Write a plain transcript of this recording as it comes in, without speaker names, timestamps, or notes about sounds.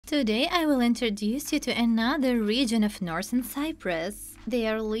Today I will introduce you to another region of northern Cyprus.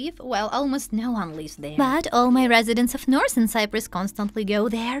 There live, well, almost no one lives there. But all my residents of northern Cyprus constantly go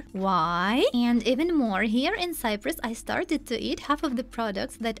there. Why? And even more, here in Cyprus I started to eat half of the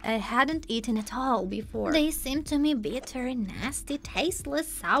products that I hadn't eaten at all before. They seem to me bitter, nasty, tasteless,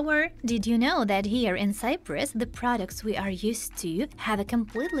 sour. Did you know that here in Cyprus the products we are used to have a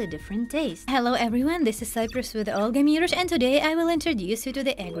completely different taste? Hello everyone, this is Cyprus with Olga Mirosh, and today I will introduce you to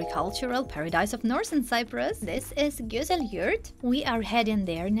the agricultural paradise of northern Cyprus. This is GUZELYURT. We are heading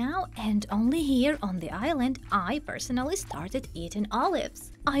there now, and only here on the island I personally started eating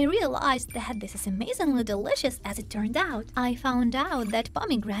olives. I realized that this is amazingly delicious as it turned out. I found out that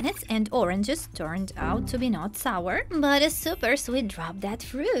pomegranates and oranges turned out to be not sour, but a super sweet drop-dead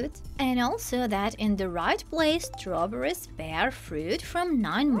fruit. And also that in the right place strawberries bear fruit from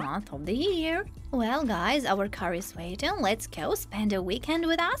 9 months of the year. Well guys, our car is waiting. Let's go spend a weekend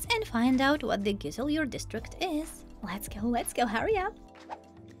with us and find out what the GUZELYURT district is. Let's go, hurry up.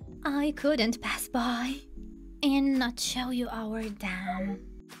 I couldn't pass by and not show you our dam.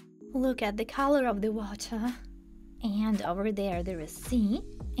 Look at the color of the water. And over there is sea.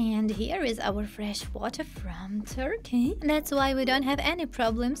 And here is our fresh water from Turkey. That's why we don't have any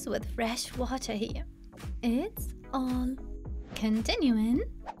problems with fresh water here. It's all continuing.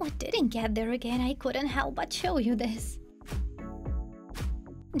 We didn't get there again. I couldn't help but show you this.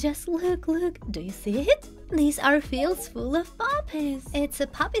 Just look. Do you see it? These are fields full of poppies. It's a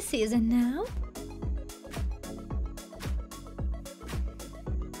poppy season now.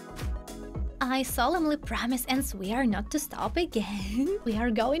 I solemnly promise and swear not to stop again. We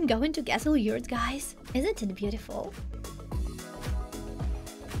are going to GUZELYURT, guys. Isn't it beautiful?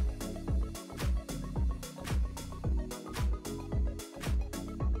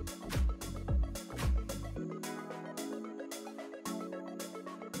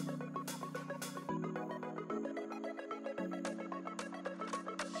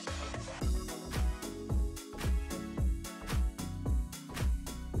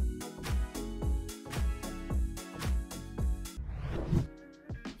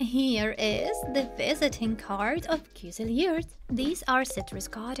 Here is the visiting card of GUZELYURT. These are citrus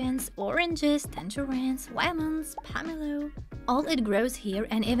gardens, oranges, tangerines, lemons, pomelo. All it grows here,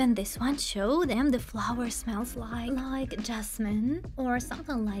 and even this one, show them the flower smells like jasmine or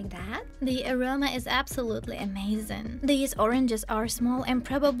something like that. The aroma is absolutely amazing. These oranges are small and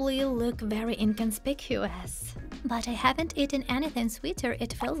probably look very inconspicuous. But I haven't eaten anything sweeter.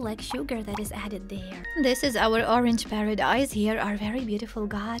 It feels like sugar that is added there. This is our orange paradise. Here are very beautiful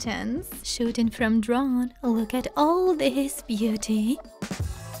gardens. Shooting from drone. Look at all this beauty.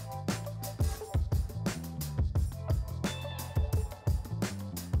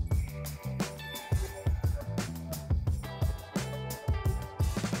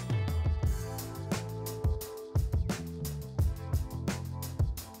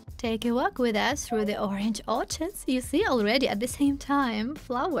 Take a walk with us through the orange orchards. You see already at the same time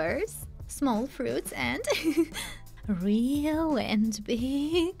flowers, small fruits, and real and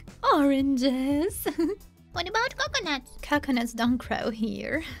big oranges. What about coconuts? Coconuts don't grow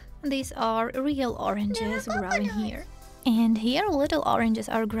here. These are real oranges growing here. And here little oranges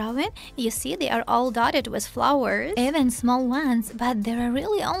are growing. You see they are all dotted with flowers, even small ones, but there are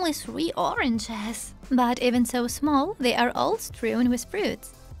really only 3 oranges. But even so small, they are all strewn with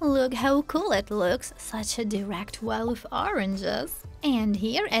fruits. Look how cool it looks, such a direct wall of oranges. And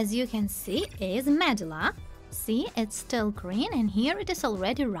here, as you can see, is Medela. See, it's still green and here it is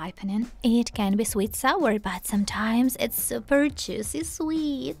already ripening. It can be sweet-sour, but sometimes it's super juicy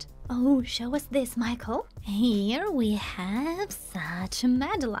sweet. Oh, show us this, Michael. Here we have such a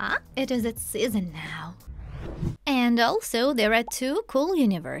Medela. It is its season now. And also, there are 2 cool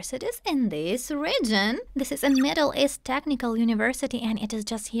universities in this region. This is a Middle East Technical University, and it is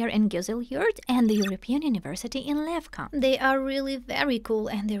just here in GUZELYURT, and the European University in Levka. They are really very cool,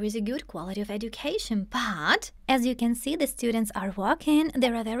 and there is a good quality of education. But, as you can see, the students are walking.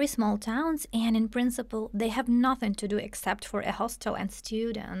 There are very small towns, and in principle, they have nothing to do except for a hostel and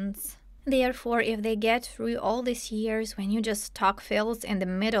students. Therefore, if they get through all these years when you just stock fields in the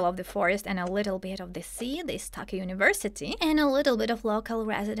middle of the forest and a little bit of the sea, they stock a university and a little bit of local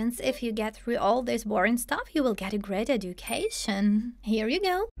residents. If you get through all this boring stuff, you will get a great education. Here you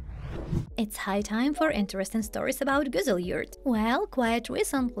go. It's high time for interesting stories about GUZELYURT. Well, quite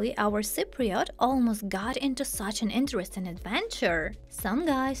recently, our Cypriot almost got into such an interesting adventure. Some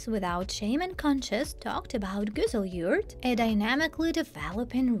guys without shame and conscience talked about GUZELYURT, a dynamically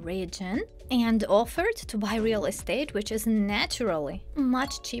developing region, and offered to buy real estate which is naturally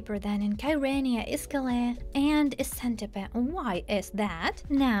much cheaper than in Kyrenia, Iskele, and Isentepe. Why is that?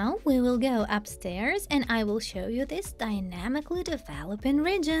 Now we will go upstairs and I will show you this dynamically developing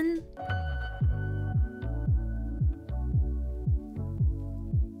region.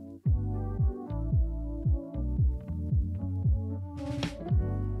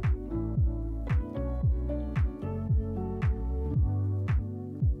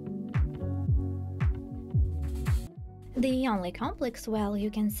 The only complex, well,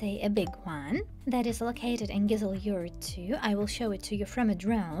 you can say a big one, that is located in GUZELYURT 2, I will show it to you from a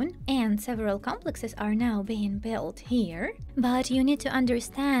drone, and several complexes are now being built here. But you need to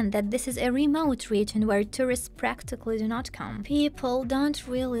understand that this is a remote region where tourists practically do not come. People don't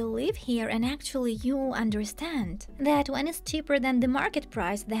really live here, and actually you understand that when it's cheaper than the market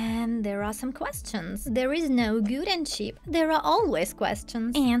price, then there are some questions. There is no good and cheap, there are always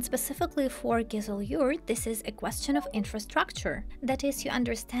questions. And specifically for GUZELYURT, this is a question of infrastructure. That is, you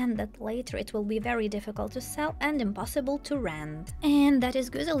understand that later it will be very difficult to sell and impossible to rent. And that is,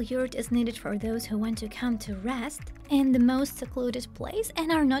 GUZELYURT is needed for those who want to come to rest in the most secluded place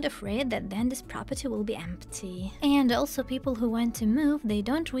and are not afraid that then this property will be empty. And also people who want to move, they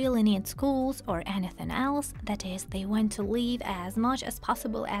don't really need schools or anything else. That is, they want to live as much as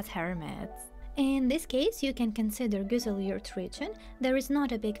possible as hermits. In this case, you can consider GUZELYURT region. There is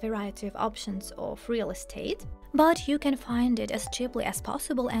not a big variety of options of real estate, but you can find it as cheaply as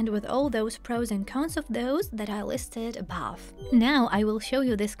possible and with all those pros and cons of those that I listed above. Now I will show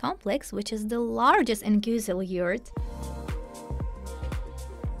you this complex, which is the largest in GUZELYURT.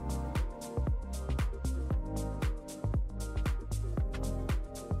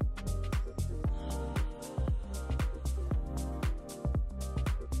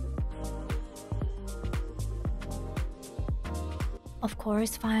 Of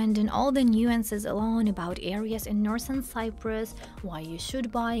course, finding all the nuances alone about areas in northern Cyprus, why you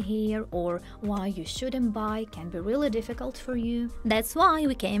should buy here or why you shouldn't buy, can be really difficult for you. That's why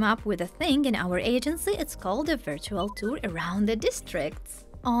we came up with a thing in our agency. It's called a virtual tour around the districts.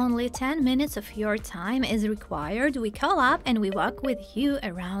 Only 10 minutes of your time is required. We call up and we walk with you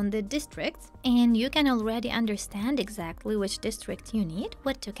around the districts, and you can already understand exactly which district you need,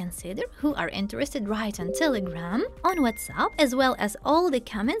 what to consider. Who are interested, write on Telegram, on WhatsApp, as well as all the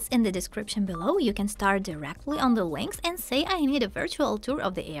comments in the description below. You can start directly on the links and say I need a virtual tour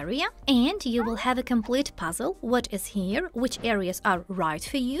of the area, and you will have a complete puzzle. What is here, which areas are right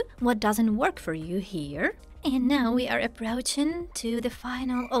for you, what doesn't work for you here. And now we are approaching to the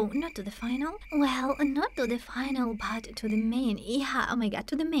final, not to the final, well, not to the final, but to the main, yeah, oh my god,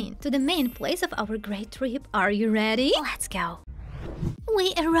 to the main place of our great trip. Are you ready? Let's go!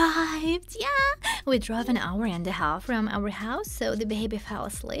 We arrived, yeah! We drove an hour and a half from our house, so the baby fell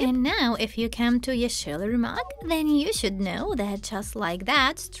asleep. And now, if you come to Yeşilırmak, then you should know that just like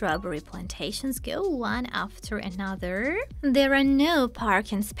that, strawberry plantations go one after another. There are no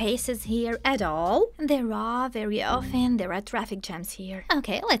parking spaces here at all. Very often, there are traffic jams here.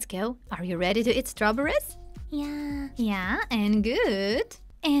 Okay, let's go. Are you ready to eat strawberries? Yeah. Yeah, and good.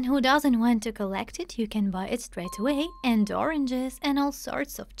 And who doesn't want to collect it, you can buy it straight away. And oranges and all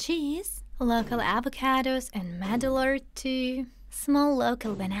sorts of cheese. Local avocados and medlar too. Small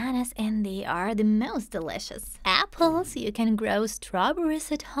local bananas, and they are the most delicious. Apples, you can grow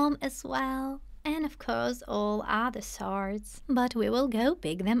strawberries at home as well. And of course all other sorts. But we will go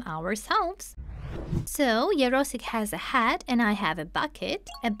pick them ourselves. So, Yarosik has a hat and I have a bucket.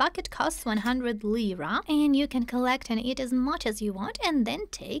 A bucket costs 100 lira, and you can collect and eat as much as you want and then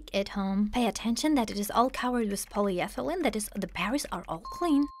take it home. Pay attention that it is all covered with polyethylene, that is, the berries are all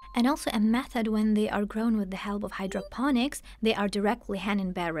clean. And also a method when they are grown with the help of hydroponics, they are directly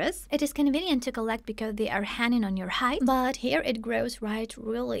hanging berries. It is convenient to collect because they are hanging on your height, but here it grows right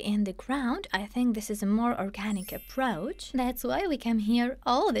really in the ground. I think this is a more organic approach. That's why we come here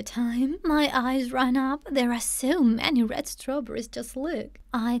all the time. My eyes run up. There are so many red strawberries, just look.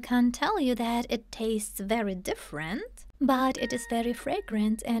 I can't tell you that it tastes very different, but it is very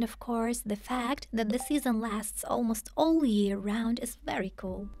fragrant, and of course the fact that the season lasts almost all year round is very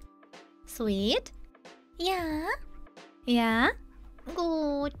cool. Sweet? Yeah. Yeah?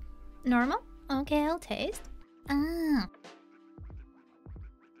 Good. Normal? Okay, I'll taste. Ah.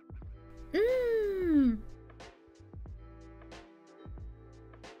 Mmm.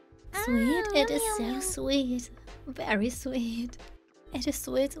 Sweet? It is so yum. sweet. Very sweet. It is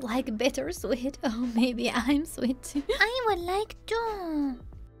sweet like bittersweet. Oh, maybe I'm sweet too. I would like to.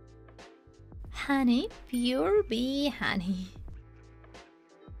 Honey, pure bee honey.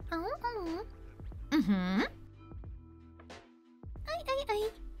 Oh. Mm-hmm.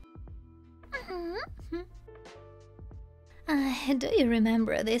 I. Do you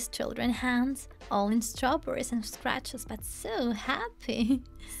remember these children's hands? All in strawberries and scratches, but so happy.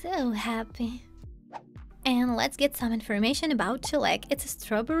 So happy. And let's get some information about çilek. It's a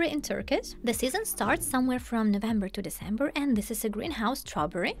strawberry in Turkish. The season starts somewhere from November to December, and this is a greenhouse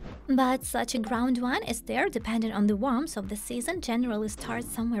strawberry. But such a ground one is there depending on the warmth of the season. Generally starts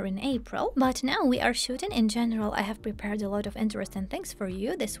somewhere in April. But now we are shooting in general. I have prepared a lot of interesting things for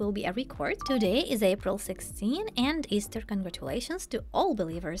you. This will be a record. Today is April 16 and Easter. Congratulations to all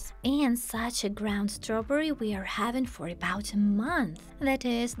believers. And such a ground strawberry we are having for about a month. That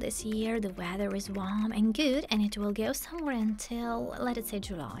is, this year the weather is warm and good, and it will go somewhere until, let us say,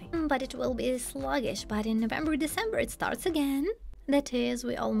 July. But it will be sluggish, but in November, December it starts again. That is,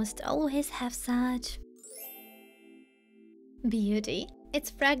 we almost always have such beauty. It's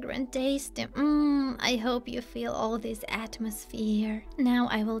fragrant, tasty. I hope you feel all this atmosphere. Now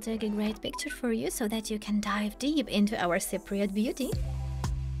I will take a great picture for you so that you can dive deep into our Cypriot beauty.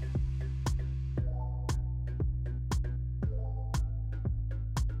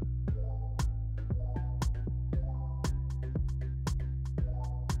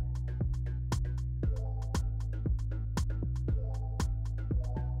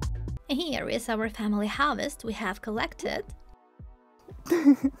 Here is our family harvest we have collected.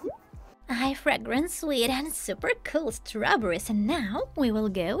 High fragrant, sweet and super cool strawberries, and now we will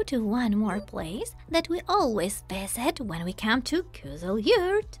go to one more place that we always visit when we come to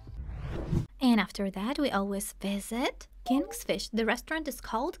GUZELYURT. And after that we always visit King's Fish. The restaurant is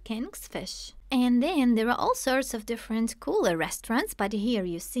called King's Fish. And then there are all sorts of different cooler restaurants, but here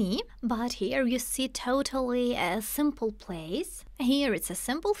you see totally a simple place. Here it's a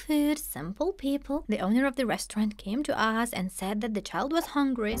simple food, simple people. The owner of the restaurant came to us and said that the child was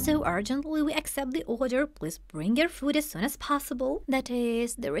hungry, so urgently we accept the order. Please bring your food as soon as possible. That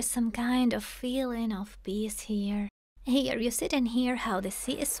is, there is some kind of feeling of peace here. Here you sit and hear how the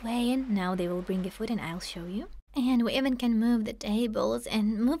sea is swaying. Now they will bring you food and I'll show you. And we even can move the tables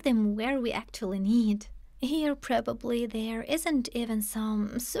and move them where we actually need. Here probably there isn't even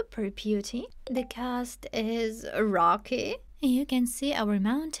some super beauty. The coast is rocky. You can see our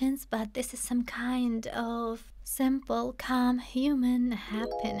mountains, but this is some kind of simple, calm, human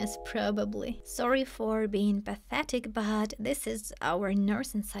happiness probably. Sorry for being pathetic, but this is our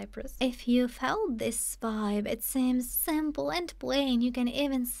North in Cyprus. If you felt this vibe, it seems simple and plain. You can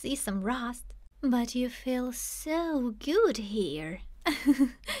even see some rust. But you feel so good here.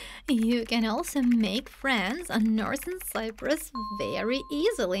 You can also make friends on Northern Cyprus very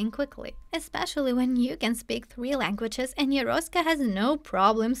easily and quickly, especially when you can speak 3 languages, and Yaroska has no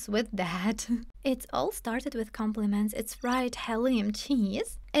problems with that. It all started with compliments. It's fried halim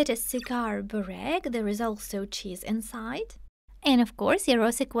cheese. It is sikar burek. There is also cheese inside. And of course,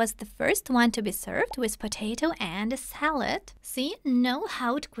 Yarosik was the first one to be served with potato and a salad. See, no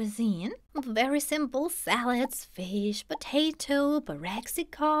haute cuisine. Very simple salads, fish, potato, burek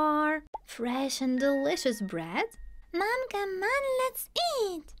sikar, fresh and delicious bread. Mom, come on, let's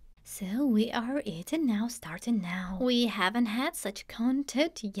eat. So we are eating now, starting now. We haven't had such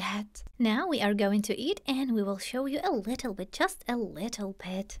content yet. Now we are going to eat and we will show you a little bit, just a little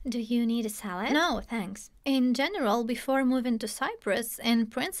bit. Do you need a salad? No, thanks. In general, before moving to Cyprus, in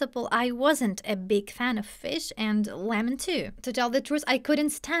principle, I wasn't a big fan of fish and lemon too. To tell the truth, I couldn't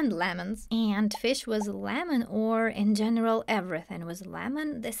stand lemons. And fish was lemon, or in general, everything was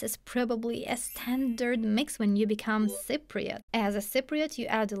lemon. This is probably a standard mix when you become Cypriot. As a Cypriot, you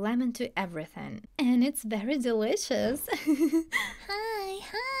add lemon to everything. And it's very delicious. Hi.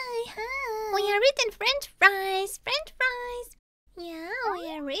 We are eating French fries. Yeah,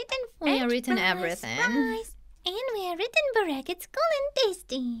 we are eating everything. Fries. And we are eating burek. It's cool and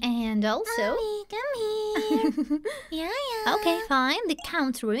tasty. And also... Mommy, come here. Yeah. Okay, fine. The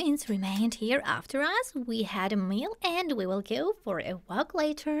Count Ruins remained here after us. We had a meal and we will go for a walk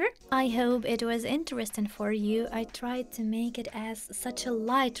later. I hope it was interesting for you. I tried to make it as such a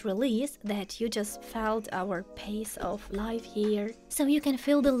light release that you just felt our pace of life here. So you can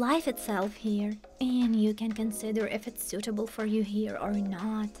feel the life itself here. And you can consider if it's suitable for you here or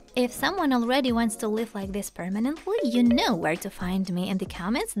not. If someone already wants to live like this permanently, you know where to find me. In the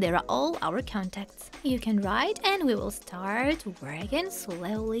comments, there are all our contacts. You can write and we will start working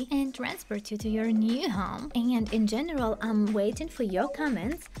slowly and transport you to your new home. And in general, I'm waiting for your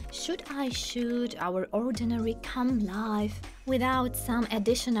comments. Should I shoot our ordinary calm life without some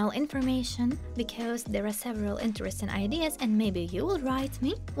additional information? Because there are several interesting ideas and maybe you will write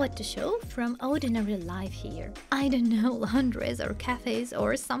me what to show from ordinary life here. I don't know, laundries or cafes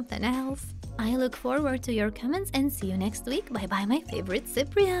or something else. I look forward to your comments and see you next week. Bye bye, my favorite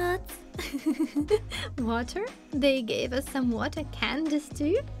Cypriots. Water? They gave us some water candies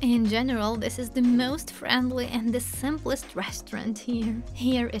too. In general, this is the most friendly and the simplest restaurant here.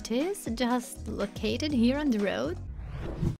 Here it is, just located here on the road.